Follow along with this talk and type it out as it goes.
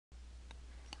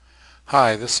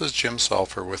Hi, this is Jim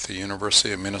Salfer with the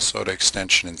University of Minnesota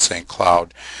Extension in St.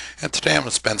 Cloud, and today I'm going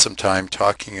to spend some time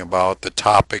talking about the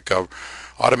topic of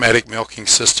automatic milking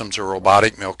systems or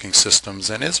robotic milking systems,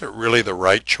 and is it really the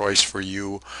right choice for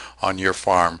you on your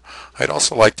farm? I'd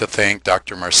also like to thank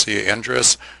Dr. Marcia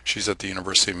Endres. She's at the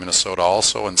University of Minnesota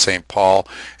also in St. Paul,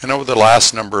 and over the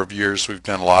last number of years we've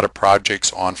done a lot of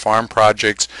projects, on-farm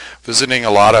projects, visiting a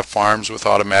lot of farms with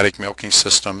automatic milking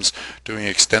systems, doing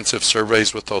extensive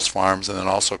surveys with those farms, and then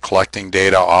also collecting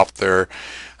data off their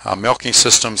milking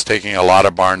systems, taking a lot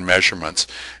of barn measurements.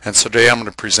 And so today I'm going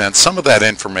to present some of that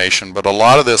information, but a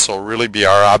lot of this will really be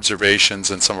our observations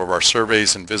and some of our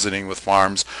surveys and visiting with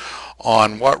farms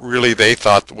on what really they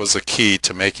thought was the key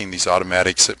to making these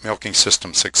automatic milking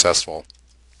systems successful.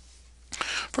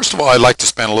 First of all, I'd like to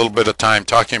spend a little bit of time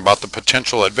talking about the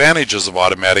potential advantages of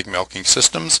automatic milking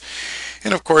systems.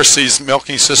 And of course, these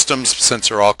milking systems, since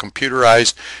they're all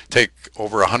computerized, take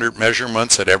over 100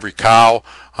 measurements at every cow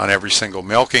on every single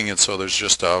milking, and so there's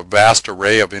just a vast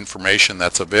array of information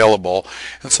that's available,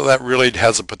 and so that really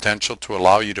has the potential to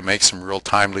allow you to make some real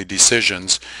timely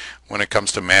decisions when it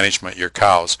comes to management of your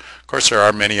cows. Of course, there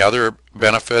are many other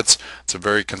benefits. It's a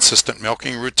very consistent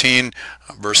milking routine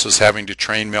versus having to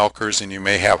train milkers, and you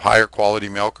may have higher quality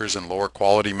milkers and lower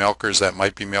quality milkers that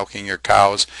might be milking your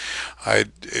cows.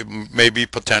 Maybe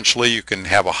potentially you can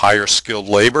have a higher skilled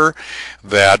labor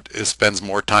that spends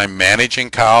more time managing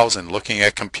cows and looking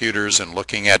at computers and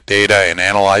looking at data and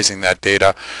analyzing that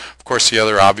data. Of course, the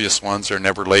other obvious ones are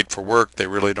never late for work. They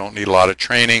really don't need a lot of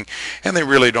training, and they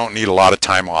really don't need a lot of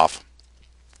time off.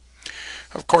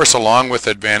 Of course, along with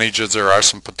advantages, there are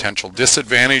some potential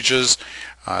disadvantages,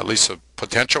 at least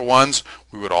potential ones.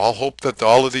 We would all hope that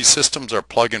all of these systems are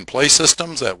plug-and-play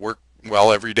systems that work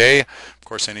well every day. Of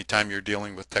course, anytime you're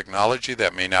dealing with technology,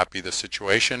 that may not be the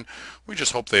situation. We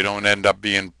just hope they don't end up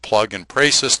being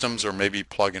plug-and-pray systems or maybe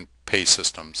plug-and-pay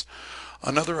systems.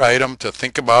 Another item to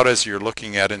think about as you're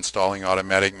looking at installing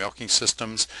automatic milking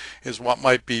systems is what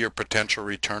might be your potential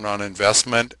return on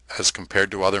investment as compared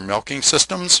to other milking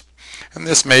systems. And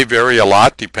this may vary a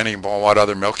lot depending upon what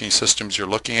other milking systems you're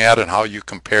looking at and how you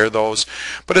compare those,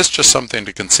 but it's just something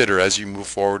to consider as you move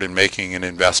forward in making an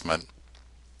investment.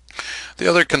 The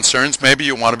other concerns maybe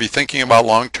you want to be thinking about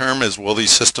long term is, will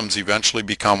these systems eventually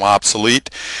become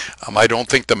obsolete? I don't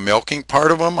think the milking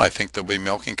part of them. I think they'll be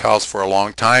milking cows for a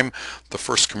long time. The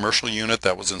first commercial unit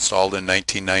that was installed in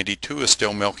 1992 is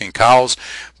still milking cows,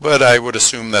 but I would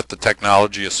assume that the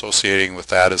technology associating with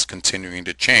that is continuing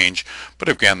to change. But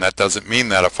again, that doesn't mean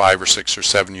that a 5 or 6 or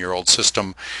 7-year-old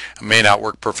system may not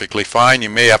work perfectly fine. You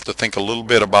may have to think a little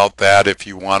bit about that if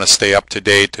you want to stay up to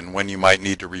date and when you might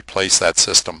need to replace that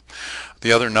system.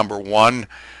 The other number one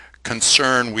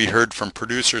concern we heard from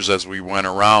producers as we went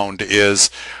around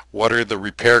is, what are the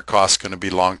repair costs going to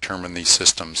be long term in these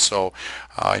systems? So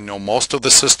I know most of the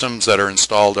systems that are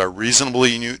installed are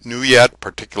reasonably new yet,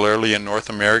 particularly in North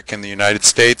America and the United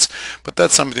States, but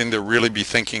that's something to really be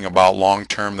thinking about long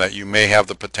term, that you may have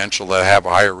the potential to have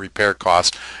higher repair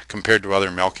costs compared to other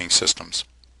milking systems.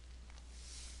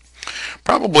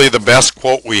 Probably the best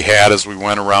quote we had as we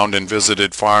went around and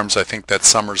visited farms, I think that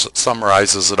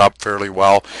summarizes it up fairly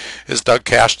well, is Doug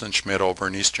Kastenschmidt over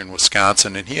in eastern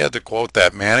Wisconsin, and he had the quote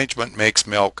that management makes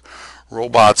milk,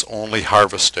 robots only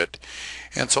harvest it.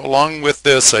 And so along with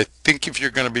this, I think if you're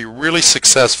going to be really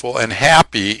successful and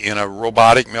happy in a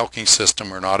robotic milking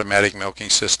system or an automatic milking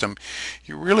system,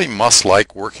 you really must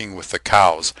like working with the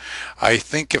cows. I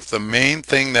think if the main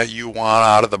thing that you want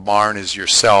out of the barn is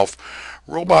yourself,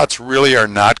 robots really are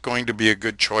not going to be a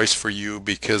good choice for you,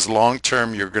 because long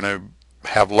term you're going to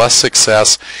have less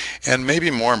success, and maybe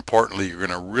more importantly, you're going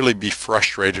to really be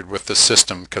frustrated with the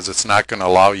system because it's not going to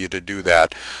allow you to do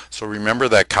that. So remember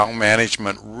that cow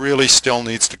management really still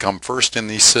needs to come first in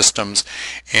these systems,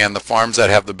 and the farms that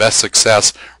have the best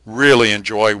success really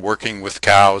enjoy working with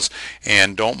cows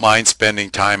and don't mind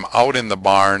spending time out in the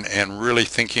barn and really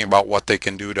thinking about what they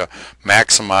can do to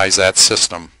maximize that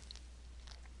system.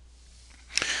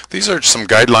 These are some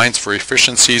guidelines for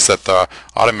efficiencies that the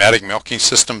automatic milking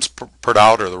systems put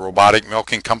out, or the robotic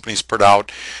milking companies put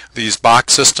out. These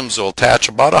box systems will attach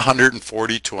about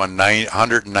 140 to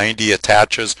 190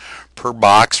 attaches per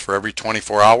box for every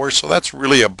 24 hours. So that's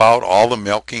really about all the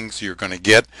milkings you're going to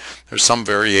get. There's some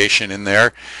variation in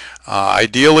there.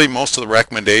 Ideally, most of the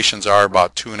recommendations are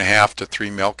about 2.5 to 3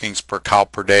 milkings per cow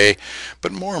per day.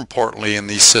 But more importantly, in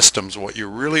these systems, what you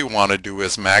really want to do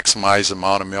is maximize the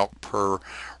amount of milk per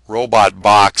robot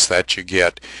box that you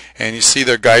get. And you see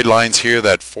their guidelines here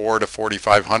that 4 to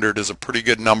 4,500 is a pretty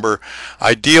good number.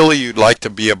 Ideally, you'd like to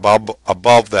be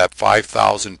above that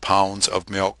 5,000 pounds of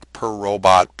milk per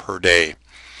robot per day.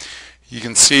 You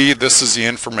can see this is the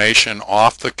information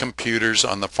off the computers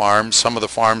on the farms. Some of the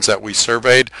farms that we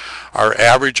surveyed, our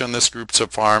average on this groups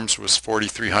of farms was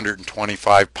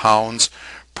 4,325 pounds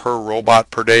per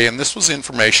robot per day, and this was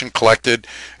information collected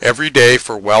every day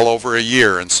for well over a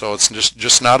year, and so it's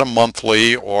just not a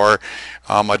monthly or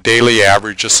a daily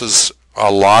average. This is a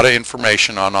lot of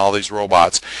information on all these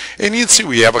robots. And you can see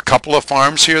we have a couple of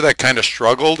farms here that kind of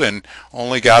struggled and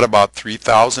only got about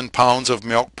 3,000 pounds of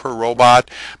milk per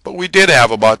robot, but we did have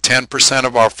about 10%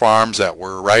 of our farms that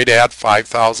were right at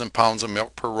 5,000 pounds of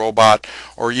milk per robot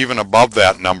or even above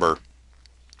that number.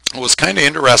 It was kind of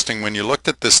interesting when you looked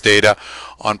at this data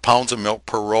on pounds of milk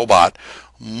per robot.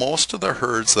 Most of the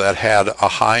herds that had a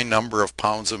high number of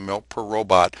pounds of milk per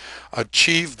robot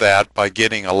achieved that by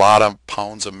getting a lot of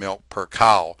pounds of milk per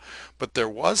cow. But there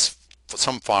was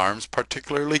some farms,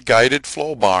 particularly guided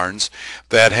flow barns,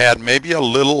 that had maybe a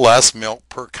little less milk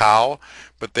per cow,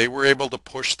 but they were able to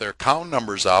push their cow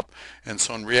numbers up, and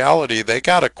so in reality they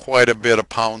got quite a bit of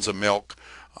pounds of milk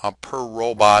per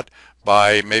robot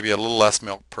by maybe a little less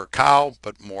milk per cow,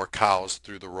 but more cows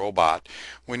through the robot.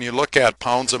 When you look at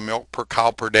pounds of milk per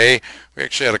cow per day, we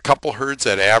actually had a couple herds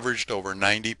that averaged over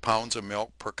 90 pounds of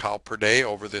milk per cow per day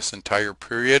over this entire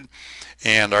period,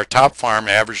 and our top farm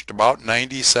averaged about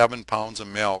 97 pounds of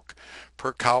milk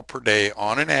per cow per day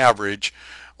on an average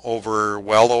over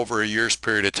well over a year's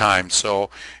period of time.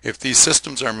 So if these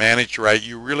systems are managed right,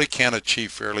 you really can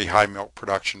achieve fairly high milk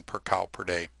production per cow per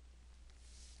day.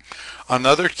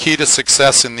 Another key to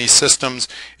success in these systems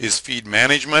is feed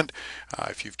management.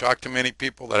 If you've talked to many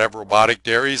people that have robotic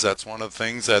dairies, that's one of the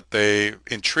things that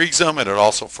intrigues them, and it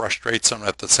also frustrates them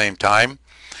at the same time.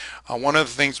 One of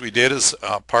the things we did as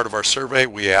part of our survey,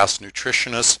 we asked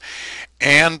nutritionists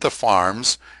and the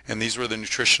farms, and these were the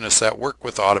nutritionists that work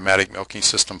with automatic milking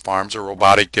system farms or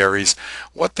robotic dairies,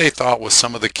 what they thought was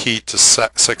some of the key to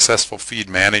successful feed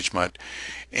management.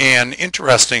 And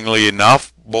interestingly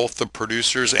enough, both the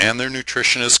producers and their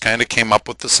nutritionists kind of came up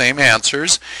with the same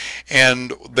answers,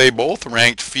 and they both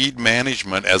ranked feed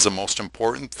management as the most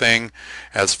important thing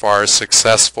as far as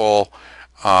successfully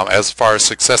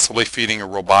feeding a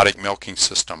robotic milking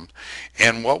system.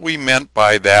 And what we meant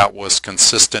by that was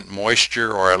consistent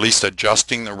moisture, or at least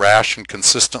adjusting the ration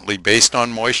consistently based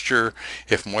on moisture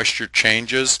if moisture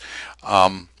changes.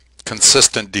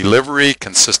 Consistent delivery,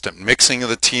 consistent mixing of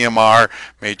the TMR,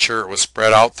 made sure it was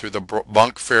spread out through the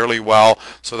bunk fairly well.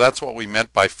 So that's what we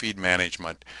meant by feed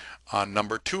management.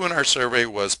 Number 2 in our survey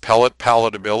was pellet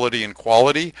palatability and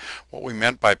quality. What we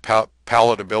meant by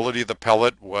palatability, the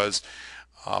pellet was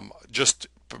just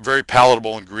very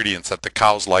palatable ingredients that the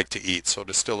cows like to eat. So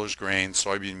distillers grain,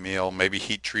 soybean meal, maybe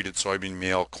heat treated soybean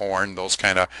meal, corn, those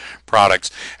kind of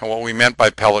products. And what we meant by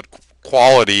pellet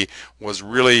quality was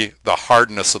really the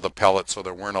hardness of the pellet, so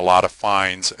there weren't a lot of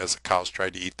fines as the cows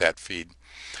tried to eat that feed.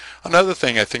 Another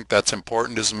thing I think that's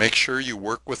important is make sure you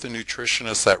work with a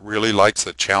nutritionist that really likes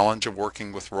the challenge of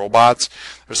working with robots.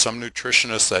 There's some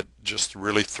nutritionists that just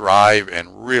really thrive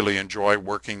and really enjoy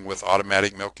working with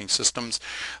automatic milking systems.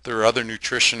 There are other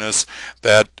nutritionists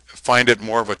that find it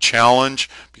more of a challenge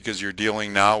because you're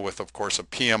dealing now with, of course, a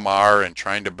PMR and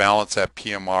trying to balance that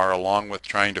PMR along with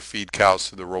trying to feed cows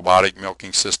through the robotic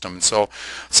milking system. So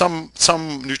some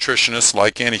nutritionists,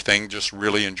 like anything, just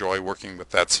really enjoy working with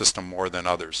that system more than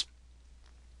others.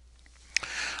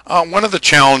 One of the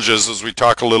challenges as we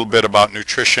talk a little bit about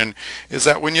nutrition is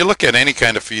that when you look at any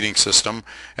kind of feeding system,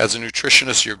 as a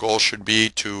nutritionist, your goal should be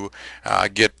to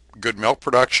get good milk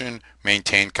production,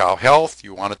 maintain cow health.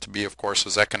 You want it to be, of course,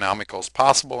 as economical as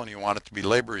possible, and you want it to be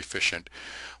labor efficient.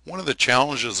 One of the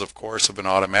challenges, of course, of an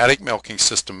automatic milking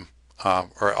system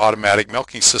or automatic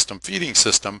milking system, feeding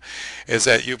system, is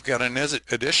that you've got an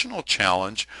additional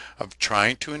challenge of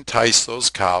trying to entice those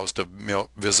cows to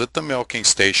visit the milking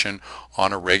station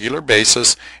on a regular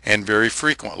basis and very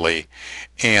frequently.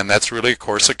 And that's really, of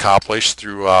course, accomplished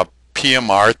through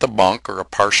PMR at the bunk, or a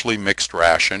partially mixed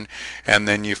ration, and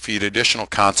then you feed additional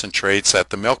concentrates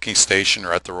at the milking station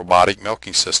or at the robotic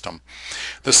milking system.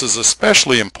 This is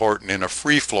especially important in a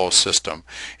free flow system.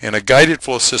 In a guided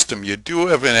flow system, you do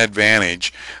have an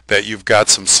advantage that you've got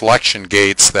some selection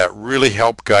gates that really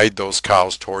help guide those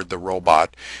cows toward the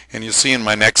robot. And you'll see in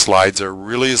my next slides there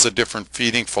really is a different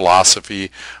feeding philosophy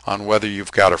on whether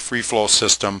you've got a free flow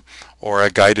system or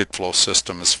a guided flow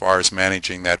system as far as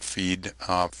managing that feed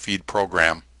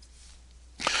program.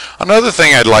 Another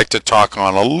thing I'd like to talk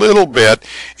on a little bit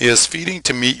is feeding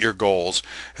to meet your goals.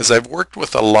 As I've worked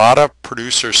with a lot of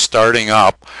producers starting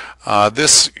up,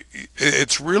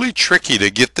 it's really tricky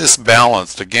to get this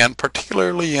balanced, again,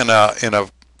 particularly in a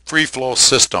free flow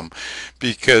system,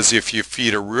 because if you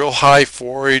feed a real high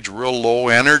forage, real low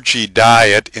energy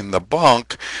diet in the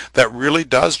bunk, that really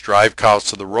does drive cows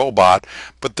to the robot,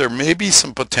 but there may be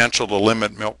some potential to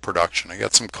limit milk production. I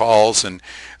got some calls, and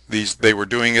they were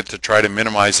doing it to try to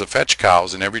minimize the fetch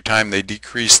cows, and every time they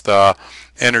decreased the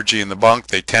energy in the bunk,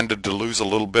 they tended to lose a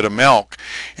little bit of milk.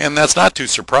 And that's not too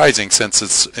surprising, since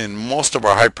it's in most of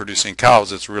our high producing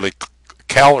cows, it's really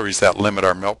calories that limit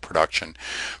our milk production.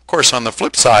 Of course, on the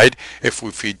flip side, if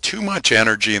we feed too much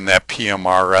energy in that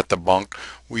PMR at the bunk,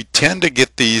 we tend to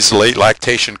get these late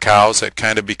lactation cows that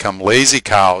kind of become lazy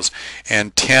cows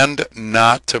and tend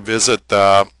not to visit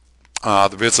the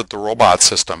robot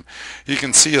system. You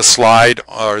can see a slide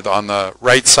on the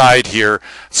right side here,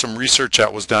 some research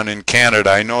that was done in Canada.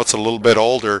 I know it's a little bit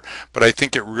older, but I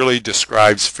think it really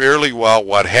describes fairly well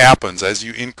what happens. As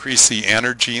you increase the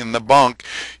energy in the bunk,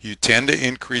 you tend to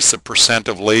increase the percent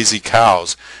of lazy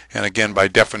cows. And again, by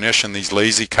definition, these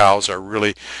lazy cows are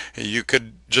really, you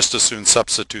could just as soon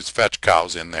substitute fetch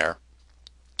cows in there.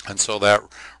 And so that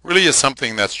really is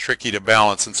something that's tricky to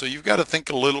balance. And so you've got to think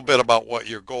a little bit about what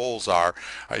your goals are.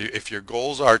 If your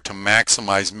goals are to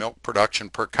maximize milk production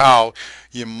per cow,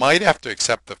 you might have to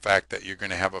accept the fact that you're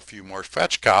going to have a few more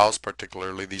fetch cows,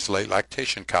 particularly these late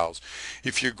lactation cows.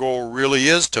 If your goal really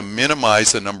is to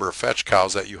minimize the number of fetch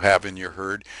cows that you have in your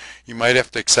herd, you might have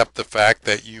to accept the fact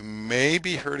that you may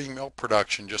be hurting milk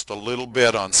production just a little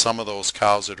bit on some of those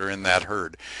cows that are in that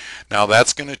herd. Now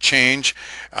that's going to change.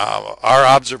 Our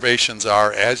observations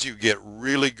are, as you get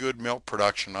really good milk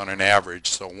production on an average,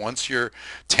 so once your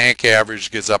tank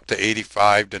average gets up to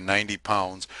 85 to 90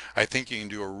 pounds, I think you can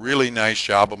do a really nice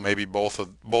job of maybe both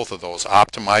of those,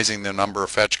 optimizing the number of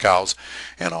fetch cows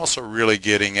and also really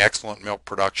getting excellent milk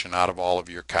production out of all of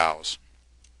your cows.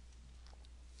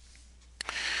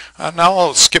 Now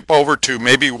I'll skip over to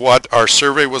maybe what our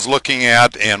survey was looking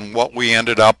at and what we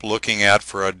ended up looking at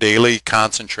for a daily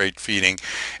concentrate feeding.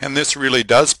 And this really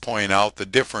does point out the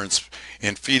difference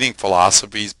in feeding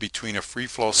philosophies between a free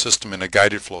flow system and a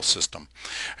guided flow system.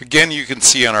 Again, you can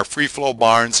see on our free flow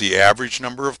barns, the average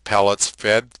number of pellets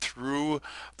fed through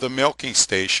the milking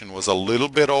station was a little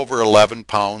bit over 11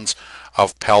 pounds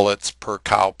of pellets per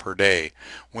cow per day.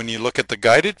 When you look at the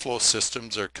guided flow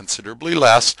systems, they're considerably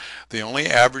less. They only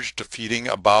average to feeding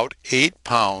about 8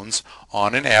 pounds,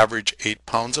 on an average 8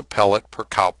 pounds of pellet per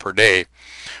cow per day.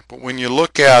 But when you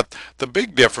look at the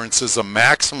big difference is the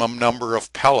maximum number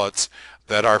of pellets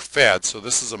that are fed. So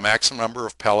this is a maximum number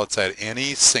of pellets that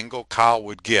any single cow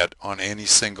would get on any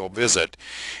single visit.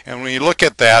 And when you look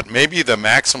at that, maybe the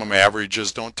maximum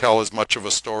averages don't tell as much of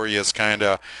a story as kind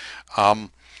of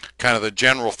the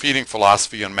general feeding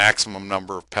philosophy and maximum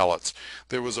number of pellets.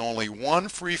 There was only one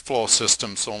free flow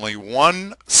system, so only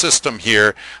one system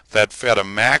here that fed a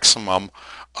maximum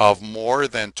of more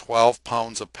than 12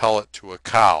 pounds of pellet to a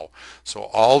cow. So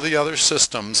all the other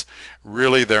systems,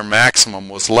 really their maximum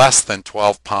was less than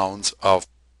 12 pounds of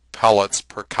pellets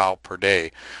per cow per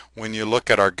day. When you look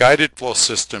at our guided flow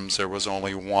systems, there was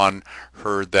only one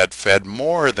herd that fed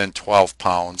more than 12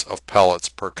 pounds of pellets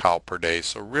per cow per day.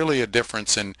 So really a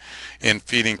difference in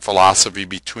feeding philosophy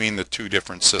between the two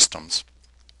different systems.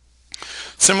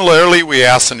 Similarly, we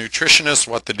asked the nutritionists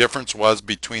what the difference was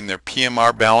between their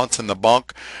PMR balance in the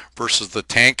bunk versus the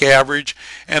tank average.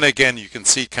 And again, you can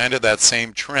see kind of that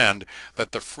same trend,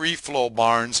 that the free flow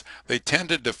barns, they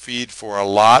tended to feed for a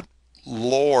lot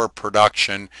lower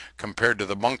production compared to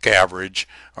the bunk average,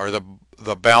 or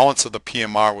the balance of the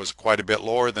PMR was quite a bit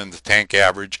lower than the tank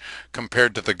average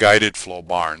compared to the guided flow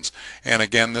barns. And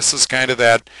again, this is kind of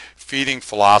that feeding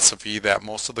philosophy that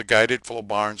most of the guided flow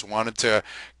barns wanted to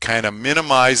kind of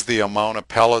minimize the amount of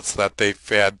pellets that they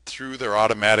fed through their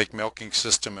automatic milking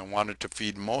system and wanted to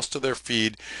feed most of their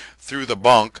feed through the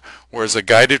bunk, whereas the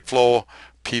guided flow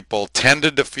people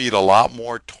tended to feed a lot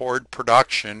more toward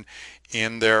production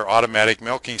in their automatic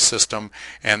milking system,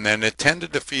 and then it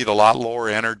tended to feed a lot lower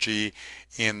energy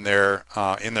in their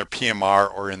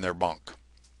PMR or in their bunk.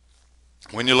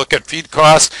 When you look at feed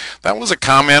costs, that was a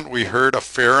comment we heard a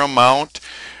fair amount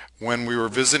when we were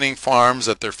visiting farms,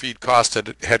 that their feed cost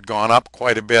had gone up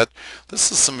quite a bit.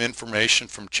 This is some information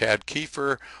from Chad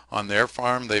Kiefer on their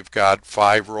farm. They've got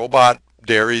 5 robot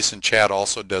dairies, and Chad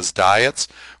also does diets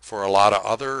for a lot of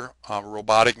other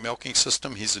robotic milking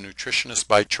system. He's a nutritionist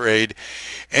by trade,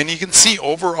 and you can see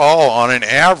overall on an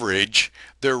average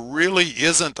there really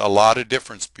isn't a lot of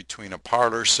difference between a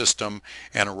parlor system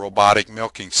and a robotic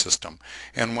milking system.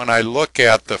 And when I look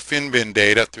at the FinBin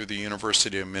data through the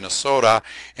University of Minnesota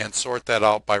and sort that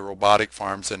out by robotic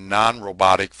farms and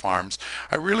non-robotic farms,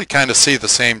 I really kind of see the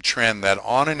same trend, that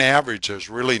on an average there's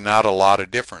really not a lot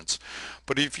of difference.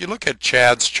 But if you look at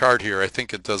Chad's chart here, I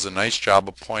think it does a nice job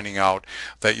of pointing out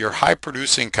that your high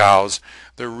producing cows,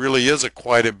 there really is a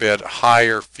quite a bit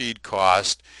higher feed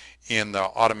cost in the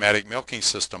automatic milking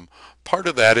system. Part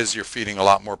of that is you're feeding a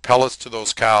lot more pellets to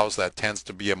those cows. That tends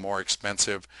to be a more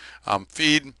expensive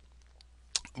feed.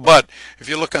 But if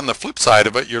you look on the flip side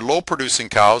of it, your low producing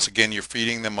cows, again, you're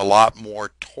feeding them a lot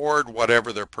more toward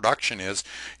whatever their production is.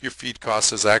 Your feed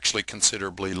cost is actually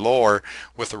considerably lower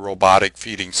with a robotic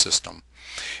feeding system.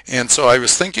 And so I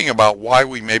was thinking about why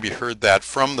we maybe heard that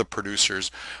from the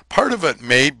producers. Part of it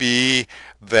may be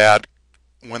that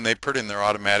when they put in their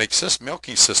automatic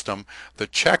milking system, the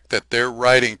check that they're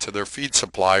writing to their feed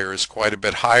supplier is quite a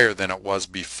bit higher than it was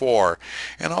before.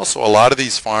 And also a lot of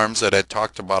these farms that had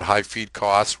talked about high feed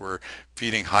costs were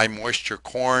feeding high moisture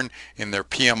corn in their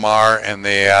PMR, and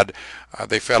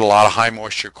they fed a lot of high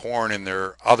moisture corn in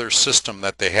their other system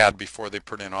that they had before they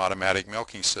put in automatic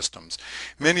milking systems.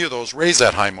 Many of those raise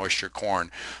that high moisture corn.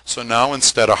 So now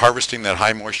instead of harvesting that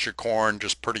high moisture corn,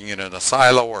 just putting it in a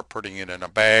silo or putting it in a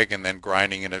bag and then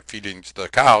grinding it and feeding to the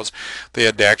cows, they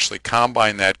had to actually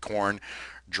combine that corn,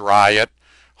 dry it,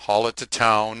 haul it to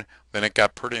town, then it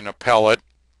got put in a pellet,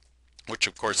 which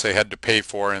of course they had to pay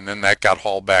for, and then that got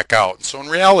hauled back out. So in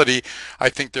reality, I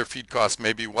think their feed cost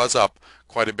maybe was up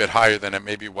quite a bit higher than it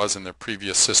maybe was in their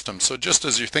previous system. So just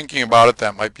as you're thinking about it,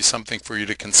 that might be something for you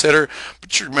to consider.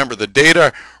 But you remember, the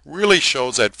data really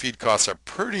shows that feed costs are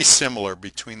pretty similar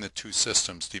between the two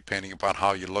systems, depending upon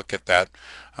how you look at that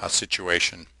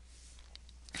situation.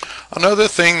 Another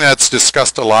thing that's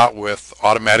discussed a lot with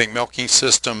automatic milking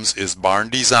systems is barn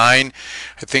design.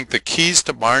 I think the keys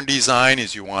to barn design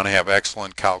is you want to have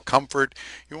excellent cow comfort.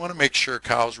 You want to make sure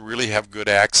cows really have good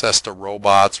access to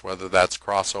robots, whether that's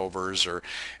crossovers or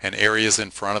and areas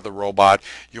in front of the robot.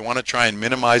 You want to try and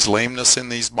minimize lameness in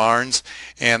these barns,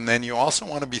 and then you also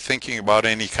want to be thinking about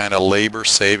any kind of labor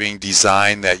saving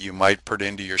design that you might put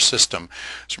into your system.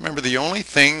 So remember, the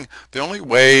only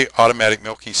way automatic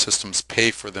milking systems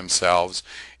pay for themselves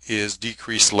is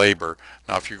decreased labor.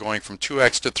 Now if you're going from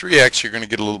 2x to 3x, you're going to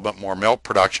get a little bit more milk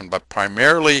production, but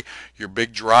primarily your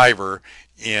big driver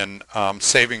in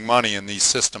saving money in these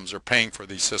systems or paying for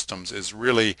these systems is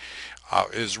really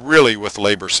with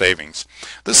labor savings.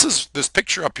 This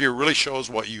picture up here really shows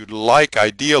what you'd like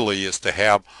ideally is to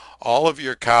have all of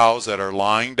your cows that are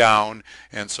lying down,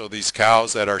 and so these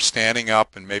cows that are standing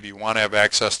up and maybe want to have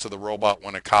access to the robot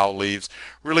when a cow leaves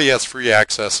really has free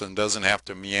access and doesn't have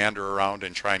to meander around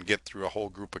and try and get through a whole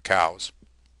group of cows.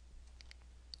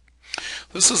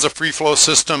 This is a free flow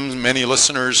system. Many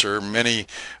listeners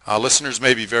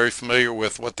may be very familiar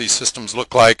with what these systems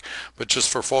look like, but just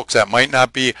for folks that might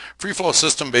not be, free flow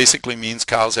system basically means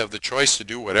cows have the choice to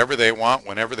do whatever they want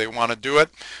whenever they want to do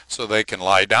it. So they can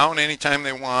lie down anytime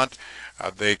they want,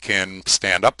 they can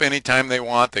stand up anytime they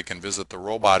want, they can visit the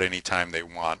robot anytime they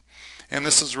want. And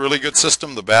this is a really good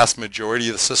system. The vast majority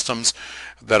of the systems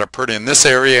that are put in this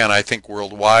area, and I think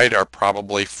worldwide, are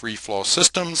probably free flow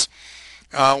systems.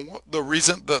 The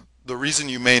reason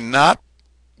you may not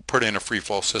put in a free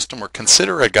flow system or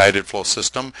consider a guided flow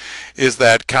system is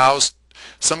that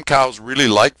some cows really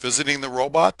like visiting the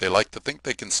robot. They like to think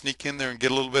they can sneak in there and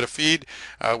get a little bit of feed.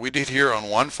 We did hear on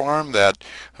one farm that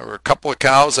there were a couple of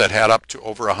cows that had up to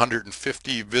over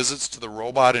 150 visits to the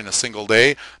robot in a single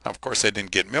day. Now, of course, they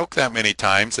didn't get milk that many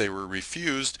times. They were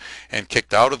refused and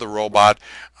kicked out of the robot.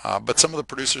 But some of the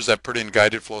producers that put in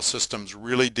guided flow systems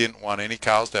really didn't want any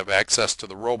cows to have access to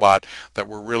the robot that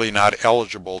were really not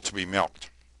eligible to be milked.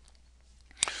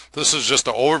 This is just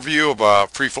an overview of a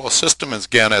free flow system.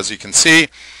 Again, as you can see,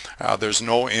 there's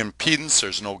no impedance,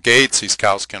 there's no gates. These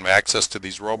cows can have access to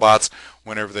these robots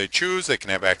whenever they choose. They can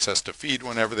have access to feed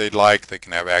whenever they'd like. They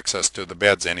can have access to the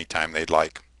beds anytime they'd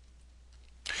like.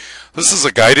 This is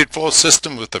a guided flow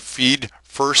system with a feed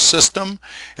first system,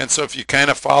 and so if you kind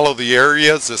of follow the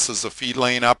areas, this is the feed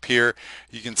lane up here.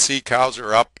 You can see cows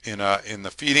are up in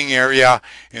the feeding area.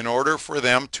 In order for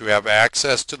them to have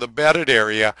access to the bedded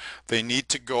area, they need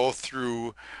to go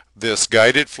through this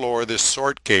guided floor, this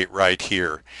sort gate right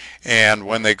here. And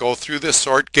when they go through this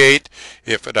sort gate,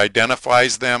 if it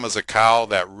identifies them as a cow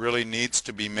that really needs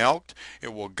to be milked,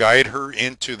 it will guide her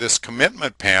into this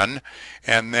commitment pen,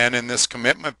 and then in this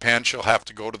commitment pen she'll have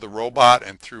to go to the robot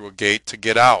and through a gate to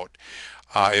get out.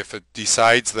 If it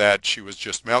decides that she was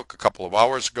just milked a couple of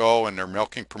hours ago and her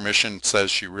milking permission says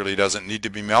she really doesn't need to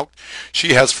be milked,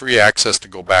 she has free access to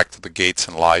go back to the gates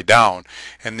and lie down.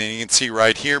 And then you can see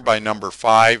right here by number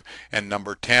 5 and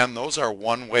number 10, those are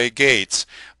one-way gates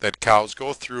that cows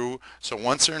go through. So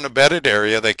once they're in a bedded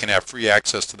area, they can have free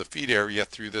access to the feed area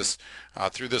through this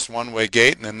one-way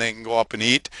gate, and then they can go up and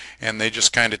eat, and they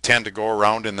just kind of tend to go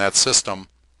around in that system.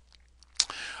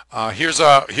 Here's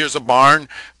a barn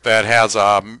that has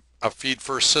a feed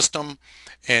first system,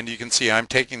 and you can see I'm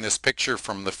taking this picture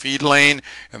from the feed lane,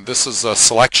 and this is a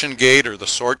selection gate or the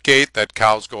sort gate that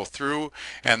cows go through,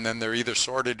 and then they're either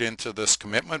sorted into this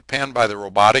commitment pen by the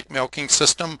robotic milking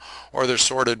system, or they're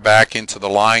sorted back into the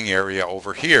lying area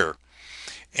over here.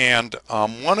 And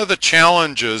one of the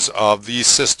challenges of these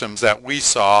systems that we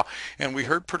saw, and we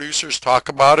heard producers talk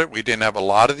about it, we didn't have a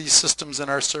lot of these systems in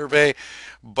our survey,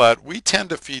 but we tend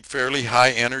to feed fairly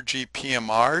high energy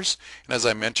PMRs, and as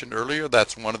I mentioned earlier,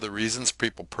 that's one of the reasons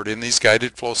people put in these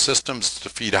guided flow systems, to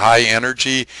feed high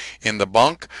energy in the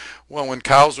bunk. Well, when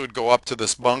cows would go up to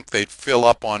this bunk, they'd fill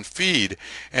up on feed,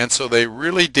 and so they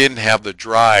really didn't have the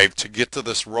drive to get to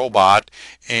this robot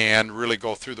and really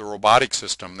go through the robotic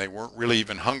system. They weren't really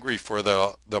even hungry for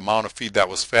the amount of feed that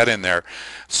was fed in there.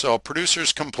 So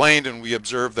producers complained, and we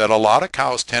observed that a lot of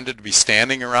cows tended to be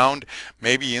standing around,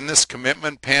 maybe in this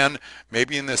commitment pen,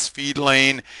 maybe in this feed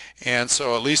lane, and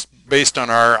so at least based on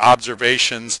our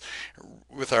observations,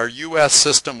 with our US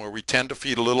system where we tend to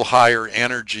feed a little higher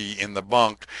energy in the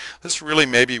bunk, this really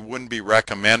maybe wouldn't be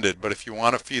recommended. But if you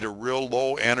want to feed a real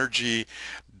low energy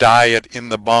diet in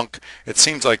the bunk, it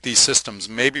seems like these systems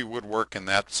maybe would work in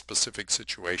that specific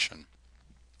situation.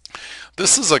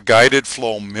 This is a guided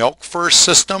flow milk first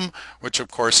system, which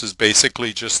of course is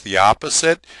basically just the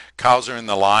opposite. Cows are in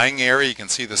the lying area. You can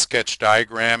see the sketch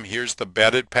diagram. Here's the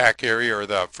bedded pack area, or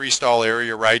the freestall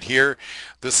area right here.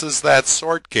 This is that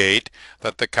sort gate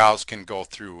that the cows can go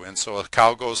through. And so a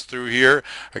cow goes through here.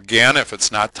 Again, if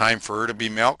it's not time for her to be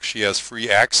milked, she has free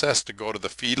access to go to the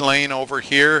feed lane over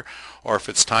here. Or if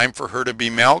it's time for her to be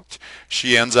milked,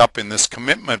 she ends up in this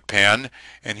commitment pen,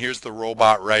 and here's the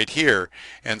robot right here.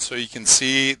 And so you can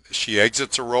see she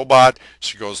exits a robot,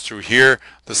 she goes through here.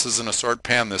 This isn't a sort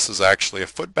pen, this is actually a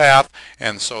foot bath,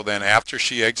 and so then after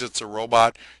she exits a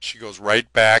robot, she goes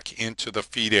right back into the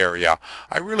feed area.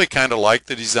 I really kind of like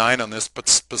the design on this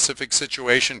specific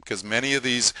situation, because many of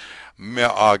these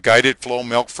guided flow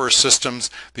milk first systems,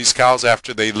 these cows,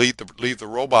 after they leave the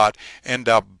robot, end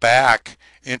up back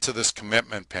into this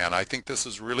commitment pen. I think this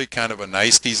is really kind of a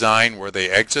nice design where they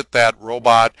exit that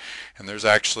robot, and there's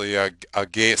actually a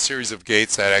series of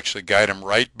gates that actually guide them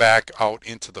right back out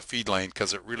into the feed lane,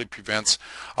 because it really prevents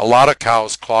a lot of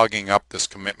cows clogging up this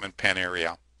commitment pen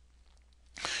area.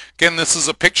 Again, this is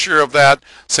a picture of that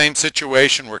same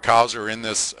situation where cows are in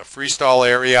this freestall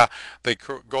area. They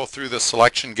go through the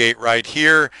selection gate right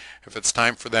here. If it's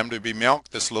time for them to be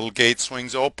milked, this little gate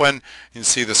swings open. You can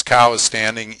see this cow is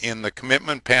standing in the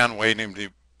commitment pen waiting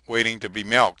to be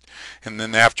milked. And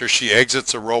then after she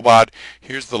exits a robot,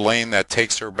 here's the lane that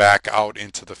takes her back out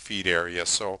into the feed area.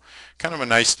 So kind of a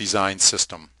nice design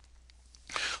system.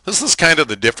 This is kind of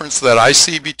the difference that I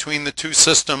see between the two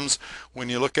systems. When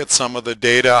you look at some of the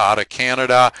data out of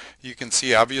Canada, you can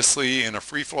see obviously in a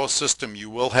free flow system you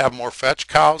will have more fetch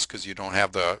cows because you don't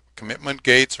have the commitment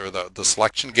gates or the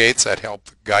selection gates that help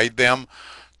guide them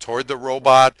toward the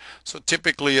robot. So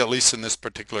typically, at least in this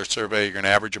particular survey, you're going to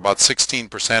average about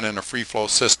 16% in a free flow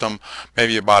system,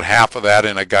 maybe about half of that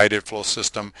in a guided flow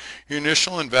system. Your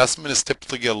initial investment is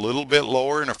typically a little bit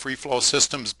lower in a free flow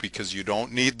systems because you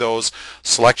don't need those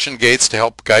selection gates to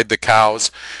help guide the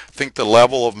cows. I think the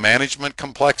level of management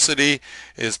complexity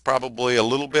is probably a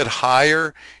little bit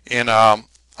higher in a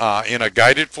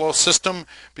guided flow system,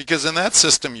 because in that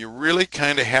system you really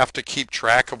kind of have to keep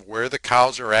track of where the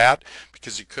cows are at,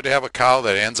 because you could have a cow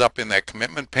that ends up in that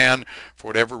commitment pen for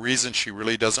whatever reason. She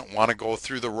really doesn't want to go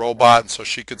through the robot, and so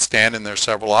she could stand in there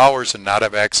several hours and not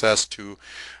have access to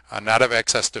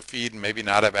feed, and maybe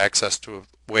not have access to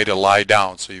a way to lie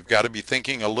down. So you've got to be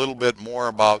thinking a little bit more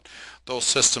about those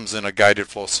systems in a guided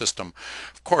flow system.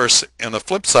 Of course, on the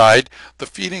flip side, the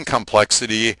feeding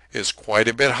complexity is quite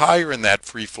a bit higher in that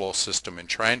free flow system, and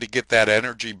trying to get that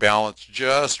energy balance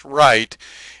just right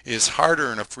is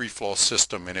harder in a free flow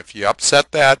system. And if you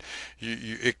upset that,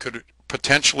 it could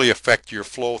potentially affect your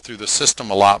flow through the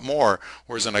system a lot more,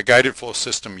 whereas in a guided flow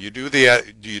system you do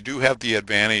have the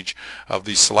advantage of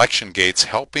these selection gates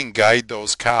helping guide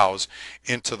those cows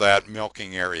into that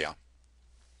milking area.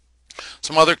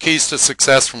 Some other keys to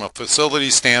success from a facility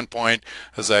standpoint,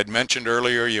 as I'd mentioned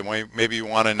earlier, you maybe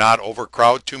want to not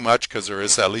overcrowd too much because there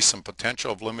is at least some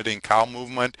potential of limiting cow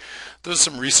movement. There's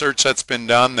some research that's been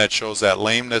done that shows that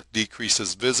lameness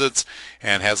decreases visits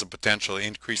and has a potential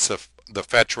increase of the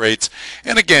fetch rates.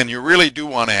 And again, you really do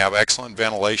want to have excellent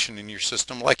ventilation in your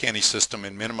system, like any system,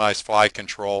 and minimize fly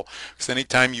control, because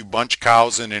anytime you bunch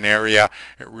cows in an area,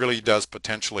 it really does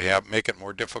potentially make it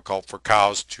more difficult for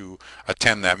cows to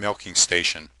attend that milking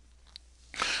station.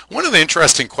 One of the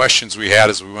interesting questions we had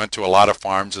as we went to a lot of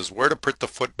farms is where to put the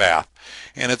foot bath.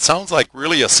 And it sounds like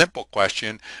really a simple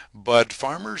question, but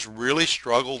farmers really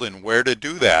struggled in where to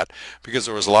do that because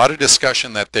there was a lot of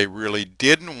discussion that they really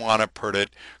didn't want to put it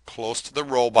close to the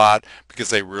robot because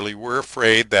they really were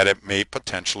afraid that it may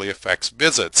potentially affect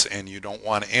visits, and you don't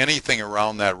want anything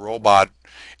around that robot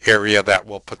area that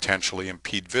will potentially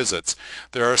impede visits.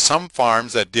 There are some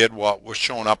farms that did what was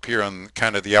shown up here on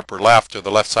kind of the upper left or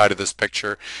the left side of this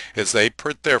picture, is they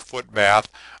put their foot bath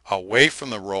away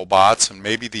from the robots and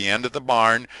maybe the end of the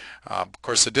barn. Of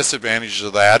course, the disadvantage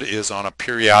of that is on a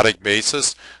periodic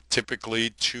basis, typically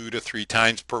 2 to 3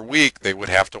 times per week, they would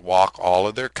have to walk all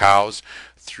of their cows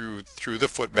through the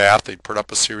foot bath. They'd put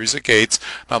up a series of gates.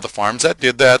 Now the farms that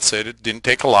did that said it didn't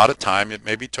take a lot of time. It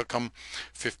maybe took them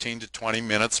 15 to 20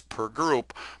 minutes per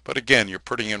group, but again, you're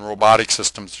putting in robotic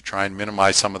systems to try and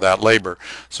minimize some of that labor.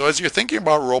 So as you're thinking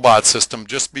about a robot system,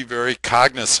 just be very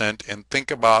cognizant and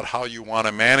think about how you want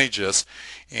to manage this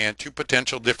and 2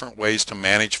 potential different ways to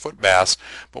manage foot baths.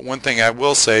 But one thing I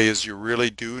will say is you really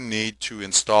do need to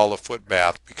install a foot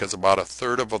bath, because about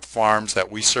 1/3 of the farms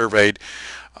that we surveyed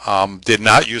did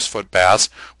not use foot baths.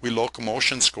 We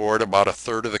locomotion scored about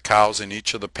 1/3 of the cows in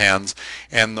each of the pens,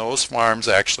 and those farms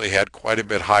actually had quite a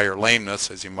bit higher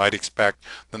lameness, as you might expect,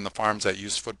 than the farms that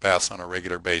use foot baths on a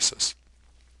regular basis.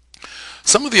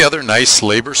 Some of the other nice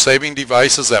labor-saving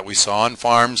devices that we saw on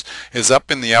farms is up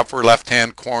in the upper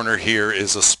left-hand corner here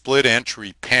is a split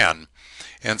entry pen.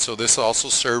 And so this also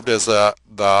served as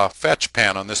the fetch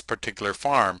pen on this particular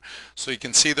farm. So you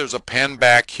can see there's a pen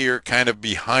back here kind of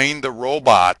behind the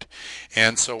robot,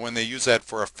 and so when they use that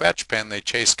for a fetch pen, they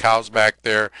chase cows back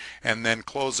there and then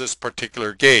close this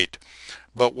particular gate.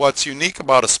 But what's unique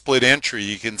about a split entry,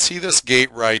 you can see this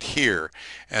gate right here,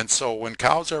 and so when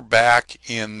cows are back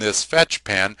in this fetch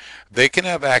pen, they can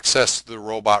have access to the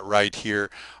robot right here.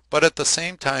 But at the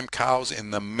same time, cows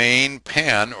in the main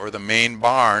pen or the main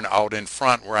barn out in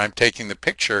front where I'm taking the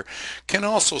picture can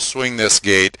also swing this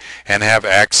gate and have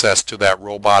access to that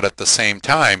robot at the same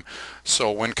time.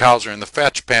 So when cows are in the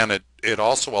fetch pen, it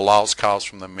also allows cows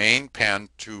from the main pen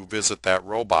to visit that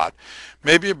robot.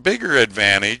 Maybe a bigger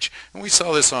advantage, and we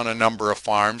saw this on a number of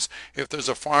farms, if there's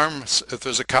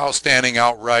a cow standing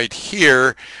out right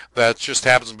here that just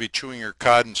happens to be chewing her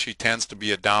cud and she tends to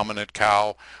be a dominant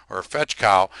cow or a fetch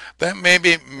cow, that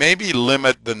maybe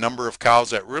limit the number of cows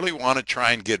that really want to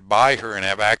try and get by her and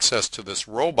have access to this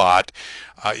robot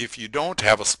if you don't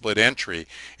have a split entry.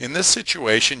 In this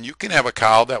situation, you can have a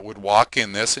cow that would walk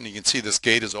in this, and you can see this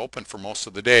gate is open for most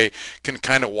of the day, can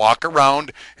kind of walk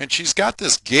around, and she's got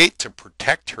this gate to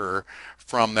protect her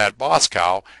from that boss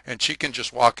cow, and she can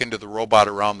just walk into the robot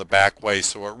around the back way.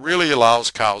 So it really allows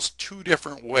cows 2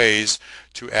 different ways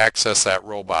to access that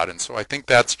robot. And so I think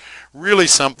that's really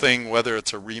something, whether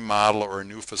it's a remodel or a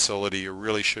new facility, you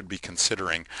really should be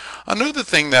considering. Another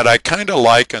thing that I kind of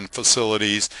like in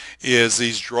facilities is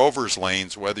these drover's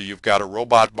lanes, whether you've got a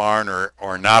robot barn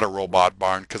or not a robot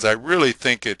barn, because I really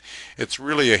think it's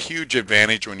really a huge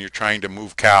advantage when you're trying to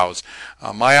move cows.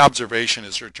 My observation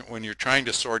is when you're trying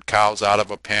to sort cows out of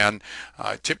a pen,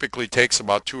 it typically takes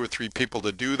about 2 or 3 people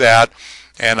to do that.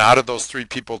 And out of those 3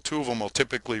 people, 2 of them will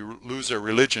typically lose their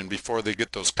religion before they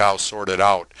get those cows sorted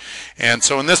out. And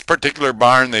so in this particular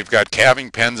barn, they've got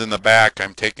calving pens in the back.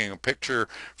 I'm taking a picture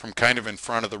from kind of in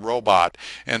front of the robot.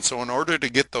 And so in order to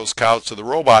get those cows to the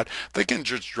robot, they can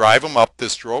just drive them up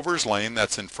this drover's lane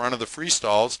that's in front of the free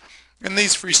stalls. And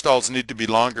these free stalls need to be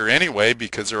longer anyway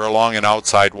because they're along an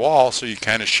outside wall, so you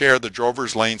kind of share the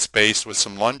drover's lane space with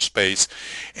some lunge space,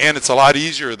 and it's a lot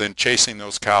easier than chasing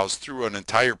those cows through an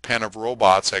entire pen of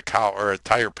robots or an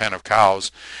entire pen of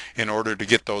cows in order to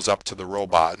get those up to the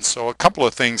robot. And so a couple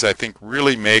of things I think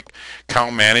really make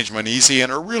cow management easy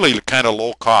and are really kind of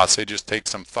low cost. They just take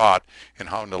some thought in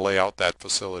how to lay out that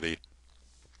facility.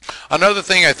 Another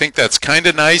thing I think that's kind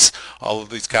of nice, all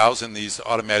of these cows in these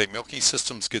automatic milking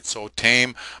systems get so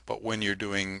tame, but when you're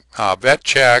doing vet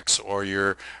checks or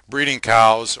you're breeding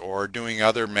cows or doing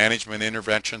other management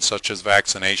interventions such as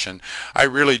vaccination, I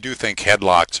really do think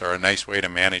headlocks are a nice way to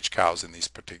manage cows in these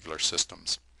particular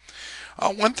systems.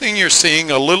 One thing you're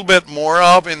seeing a little bit more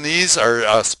of in these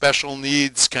are special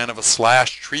needs, kind of a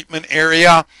slash treatment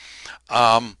area.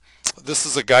 Um, this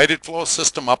is a guided flow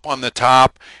system up on the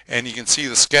top, and you can see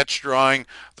the sketch drawing.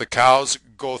 The cows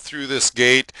go through this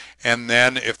gate, and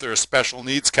then if they're a special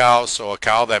needs cow, so a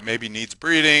cow that maybe needs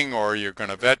breeding, or you're going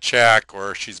to vet check,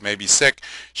 or she's maybe sick,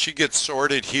 she gets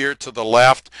sorted here to the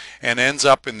left and ends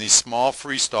up in these small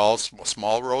free stalls,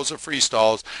 small rows of free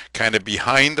stalls, kind of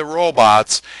behind the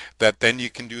robots, that then you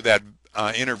can do that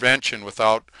intervention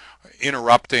without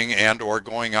interrupting and or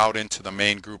going out into the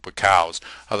main group of cows.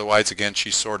 Otherwise, again,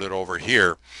 she's sorted over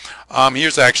here.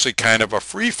 Here's actually kind of a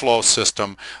free flow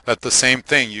system that the same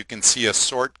thing. You can see a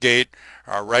sort gate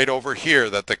right over here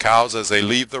that the cows, as they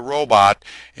leave the robot,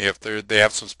 if they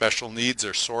have some special needs,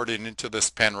 they're sorted into this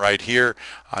pen right here.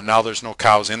 Now there's no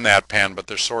cows in that pen, but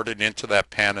they're sorted into that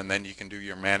pen, and then you can do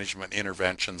your management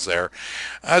interventions there.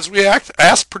 As we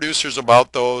asked producers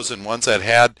about those and ones that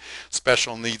had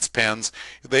special needs pens,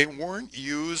 they weren't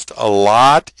used a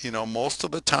lot. You know, most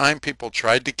of the time people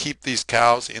tried to keep these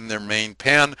cows in their main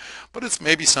pen, but it's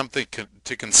maybe something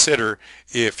to consider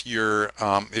if you're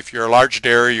a large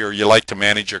dairy or you like to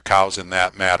manage your cows in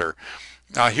that matter.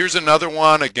 Here's another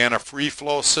one, again a free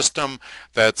flow system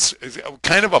that's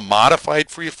kind of a modified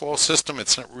free flow system.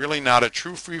 It's really not a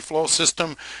true free flow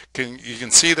system. You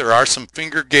can see there are some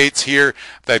finger gates here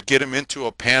that get them into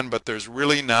a pen, but there's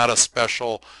really not a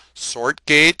special sort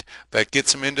gate that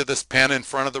gets them into this pen in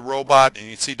front of the robot. And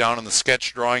you see down in the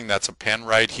sketch drawing, that's a pen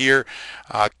right here.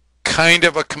 Kind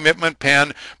of a commitment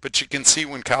pen, but you can see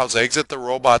when cows exit the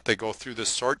robot, they go through the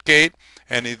sort gate,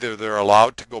 and either they're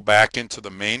allowed to go back into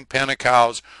the main pen of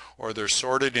cows, or they're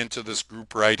sorted into this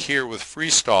group right here with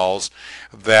free stalls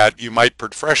that you might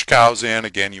put fresh cows in.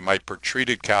 Again, you might put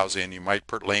treated cows in, you might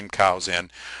put lame cows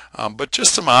in, but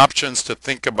just some options to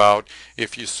think about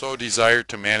if you so desire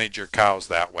to manage your cows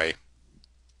that way.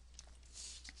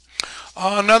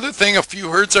 Another thing a few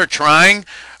herds are trying,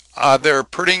 they're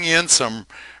putting in some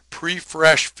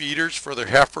pre-fresh feeders for their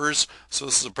heifers. So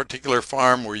this is a particular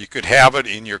farm where you could have it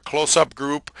in your close-up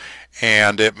group,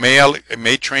 and it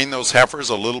may train those heifers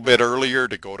a little bit earlier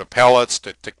to go to pellets,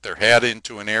 to stick their head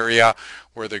into an area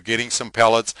where they're getting some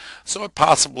pellets. So it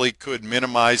possibly could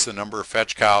minimize the number of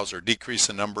fetch cows or decrease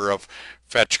the number of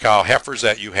fetch cow heifers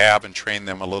that you have and train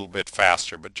them a little bit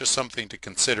faster. But just something to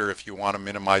consider if you want to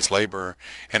minimize labor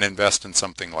and invest in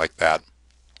something like that.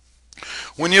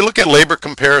 When you look at labor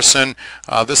comparison,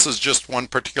 this is just one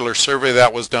particular survey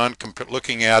that was done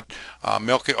looking at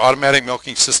automatic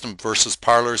milking system versus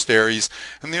parlors dairies.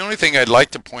 And the only thing I'd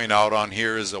like to point out on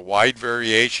here is a wide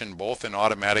variation both in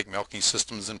automatic milking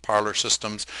systems and parlor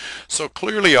systems. So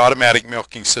clearly automatic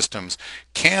milking systems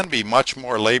can be much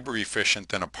more labor efficient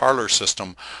than a parlor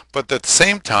system, but at the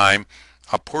same time,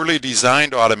 a poorly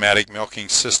designed automatic milking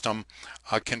system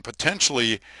can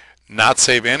potentially not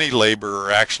save any labor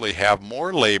or actually have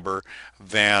more labor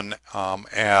than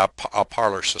a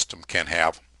parlor system can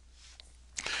have.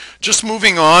 Just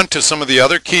moving on to some of the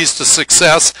other keys to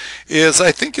success is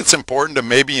I think it's important to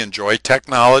maybe enjoy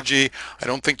technology. I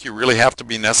don't think you really have to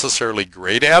be necessarily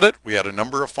great at it. We had a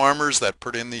number of farmers that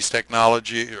put in these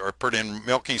technology or put in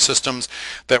milking systems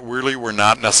that really were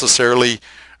not necessarily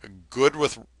good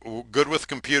with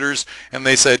computers, and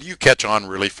they said you catch on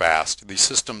really fast. These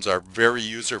systems are very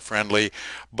user friendly,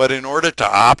 but in order to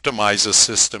optimize a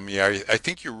system, I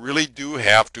think you really do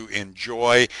have to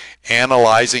enjoy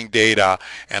analyzing data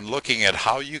and looking at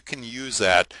how you can use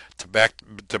that to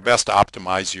best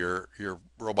optimize your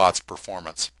robot's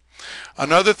performance.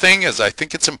 Another thing is I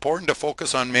think it's important to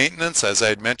focus on maintenance. As I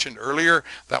had mentioned earlier,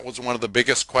 that was one of the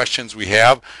biggest questions we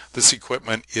have. This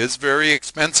equipment is very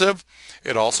expensive.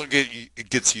 It also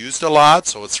gets used a lot,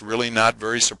 so it's really not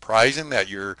very surprising that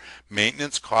your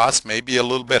maintenance costs may be a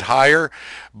little bit higher,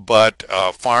 but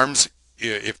farms,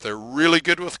 if they're really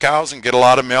good with cows and get a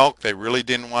lot of milk, they really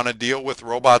didn't want to deal with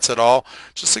robots at all.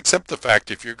 Just accept the fact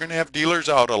if you're going to have dealers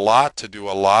out a lot to do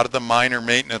a lot of the minor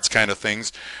maintenance kind of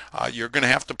things, you're going to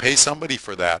have to pay somebody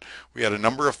for that. We had a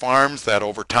number of farms that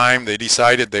over time they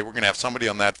decided they were going to have somebody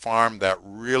on that farm that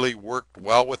really worked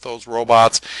well with those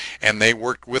robots, and they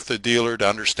worked with the dealer to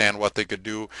understand what they could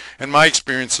do. And my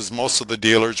experience is most of the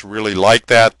dealers really like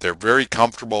that. They're very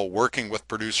comfortable working with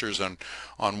producers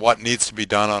on what needs to be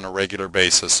done on a regular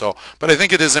basis. So, but I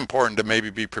think it is important to maybe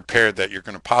be prepared that you're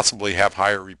going to possibly have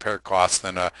higher repair costs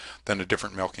than a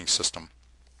different milking system.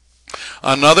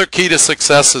 Another key to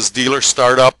success is dealer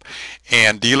startup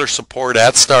and dealer support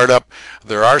at startup.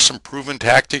 There are some proven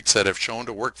tactics that have shown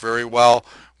to work very well.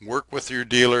 Work with your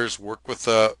dealers, work with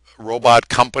the robot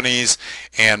companies,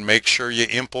 and make sure you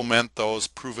implement those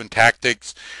proven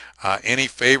tactics. Any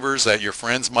favors that your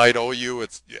friends might owe you,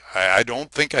 I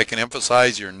don't think I can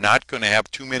emphasize you're not going to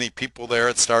have too many people there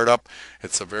at startup.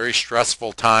 It's a very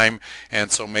stressful time,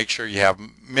 and so make sure you have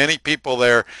many people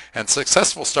there. And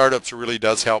successful startups really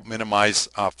does help minimize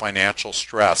financial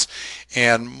stress.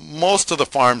 And most of the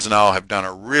farms now have done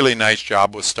a really nice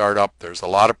job with startup. There's a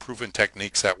lot of proven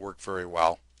techniques that work very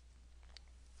well.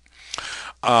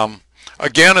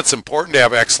 Again, it's important to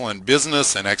have excellent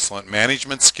business and excellent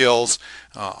management skills.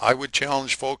 I would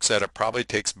challenge folks that it probably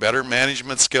takes better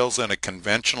management skills than a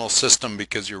conventional system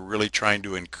because you're really trying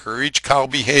to encourage cow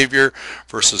behavior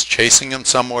versus chasing them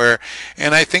somewhere.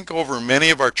 And I think over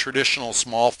many of our traditional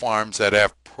small farms that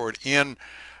have put in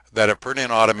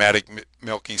automatic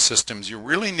milking systems, you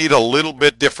really need a little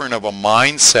bit different of a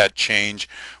mindset change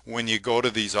when you go to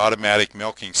these automatic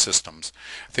milking systems.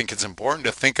 I think it's important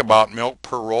to think about milk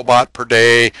per robot per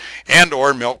day and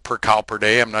or milk per cow per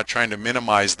day. I'm not trying to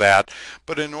minimize that,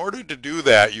 but in order to do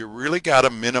that, you really got to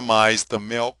minimize the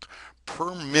milk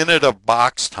per minute of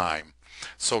box time.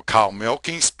 So cow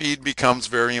milking speed becomes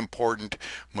very important.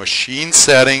 Machine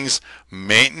settings,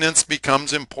 maintenance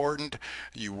becomes important.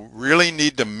 You really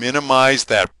need to minimize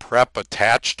that prep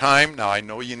attach time. Now I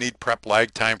know you need prep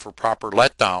lag time for proper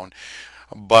letdown,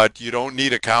 but you don't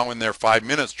need a cow in there 5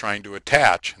 minutes trying to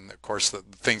attach. And of course the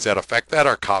things that affect that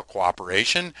are cow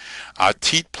cooperation,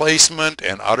 teat placement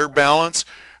and udder balance.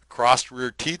 Crossed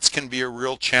rear teats can be a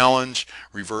real challenge.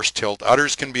 Reverse tilt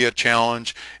udders can be a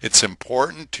challenge. It's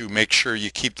important to make sure you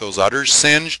keep those udders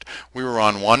singed. We were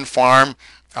on one farm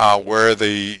where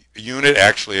the unit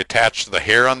actually attached to the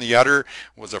hair on the udder.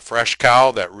 Was a fresh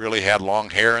cow that really had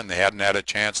long hair and they hadn't had a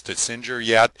chance to singe her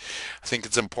yet. I think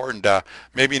it's important to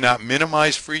maybe not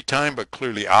minimize free time but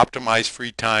clearly optimize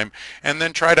free time, and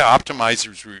then try to optimize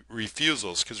these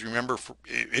refusals, because remember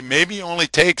it maybe only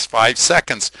takes 5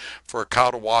 seconds for a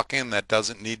cow to walk in that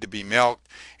doesn't need to be milked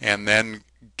and then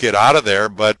get out of there.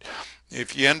 But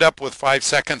if you end up with 5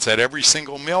 seconds at every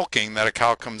single milking that a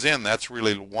cow comes in, that's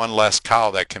really one less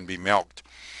cow that can be milked.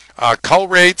 Cull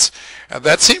rates,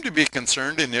 that seemed to be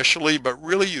concerned initially, but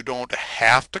really you don't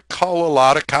have to cull a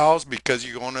lot of cows because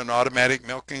you go into an automatic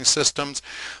milking systems.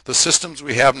 The systems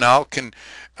we have now can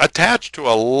attach to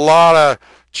a lot of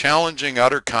challenging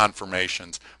udder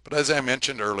conformations. But as I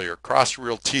mentioned earlier, crossed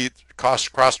rear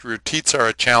teats are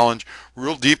a challenge.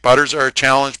 Real deep udders are a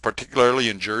challenge, particularly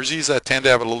in Jerseys that tend to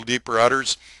have a little deeper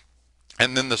udders.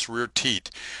 And then this rear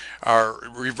teat, or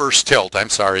reverse tilt, I'm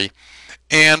sorry.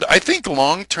 And I think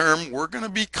long term we're going to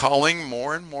be culling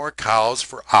more and more cows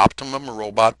for optimum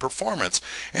robot performance.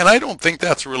 And I don't think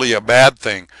that's really a bad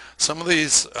thing. Some of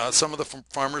the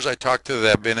farmers I talked to that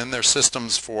have been in their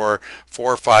systems for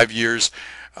 4 or 5 years,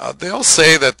 they'll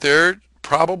say that they're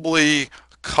probably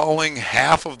culling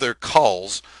half of their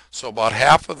culls. So about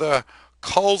half of the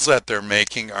culls that they're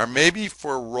making are maybe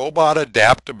for robot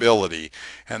adaptability,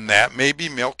 and that may be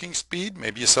milking speed.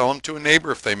 Maybe you sell them to a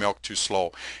neighbor if they milk too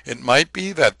slow. It might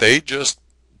be that they just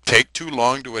take too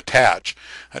long to attach.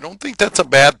 I don't think that's a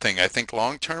bad thing. I think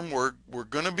long term we're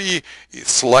going to be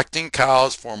selecting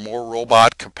cows for more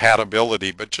robot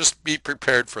compatibility, but just be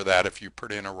prepared for that if you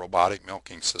put in a robotic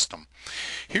milking system.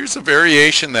 Here's a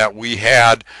variation that we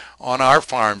had on our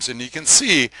farms, and you can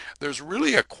see there's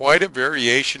really quite a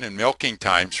variation in milking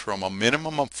times from a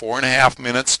minimum of 4.5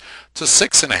 minutes to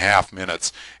 6.5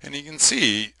 minutes. And you can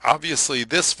see obviously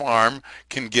this farm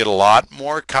can get a lot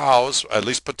more cows, at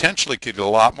least potentially could get a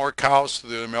lot more cows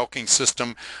through the milking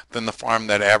system than the farm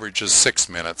that averages 6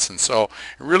 minutes. And so it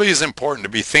really is important to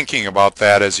be thinking about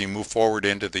that as you move forward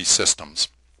into these systems.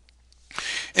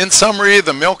 In summary,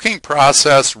 the milking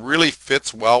process really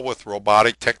fits well with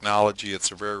robotic technology.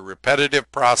 It's a very repetitive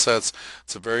process.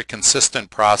 It's a very consistent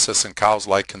process, and cows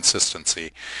like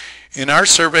consistency. In our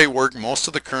survey work, most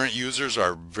of the current users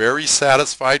are very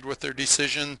satisfied with their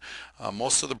decision.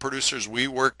 Most of the producers we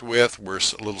worked with were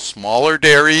a little smaller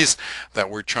dairies that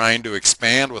were trying to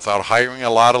expand without hiring a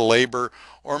lot of labor,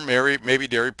 or maybe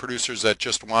dairy producers that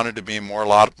just wanted to be a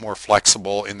lot more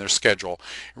flexible in their schedule.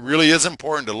 It really is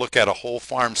important to look at a whole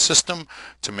farm system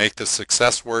to make the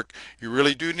success work. You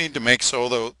really do need to make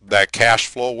so that cash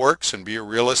flow works and be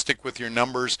realistic with your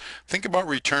numbers. Think about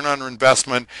return on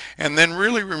investment, and then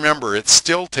really remember it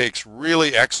still takes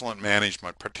really excellent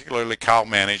management, particularly cow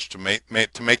managed, to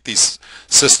make these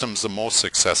systems the most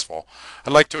successful.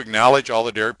 I'd like to acknowledge all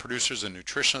the dairy producers and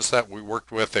nutritionists that we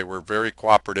worked with. They were very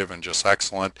cooperative and just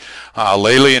excellent.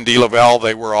 Lely and Dee Lavelle,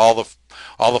 they were all the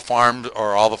All the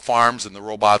farms and the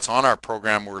robots on our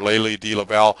program were Lely D.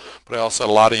 Lavelle, but I also had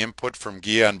a lot of input from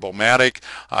Gia and Bomatic.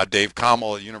 Dave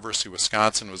Kammel at University of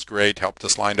Wisconsin was great, helped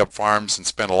us line up farms and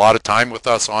spent a lot of time with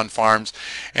us on farms.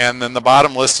 And then the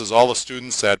bottom list is all the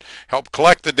students that helped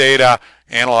collect the data,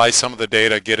 analyze some of the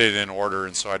data, get it in order,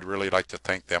 and so I'd really like to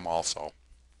thank them also.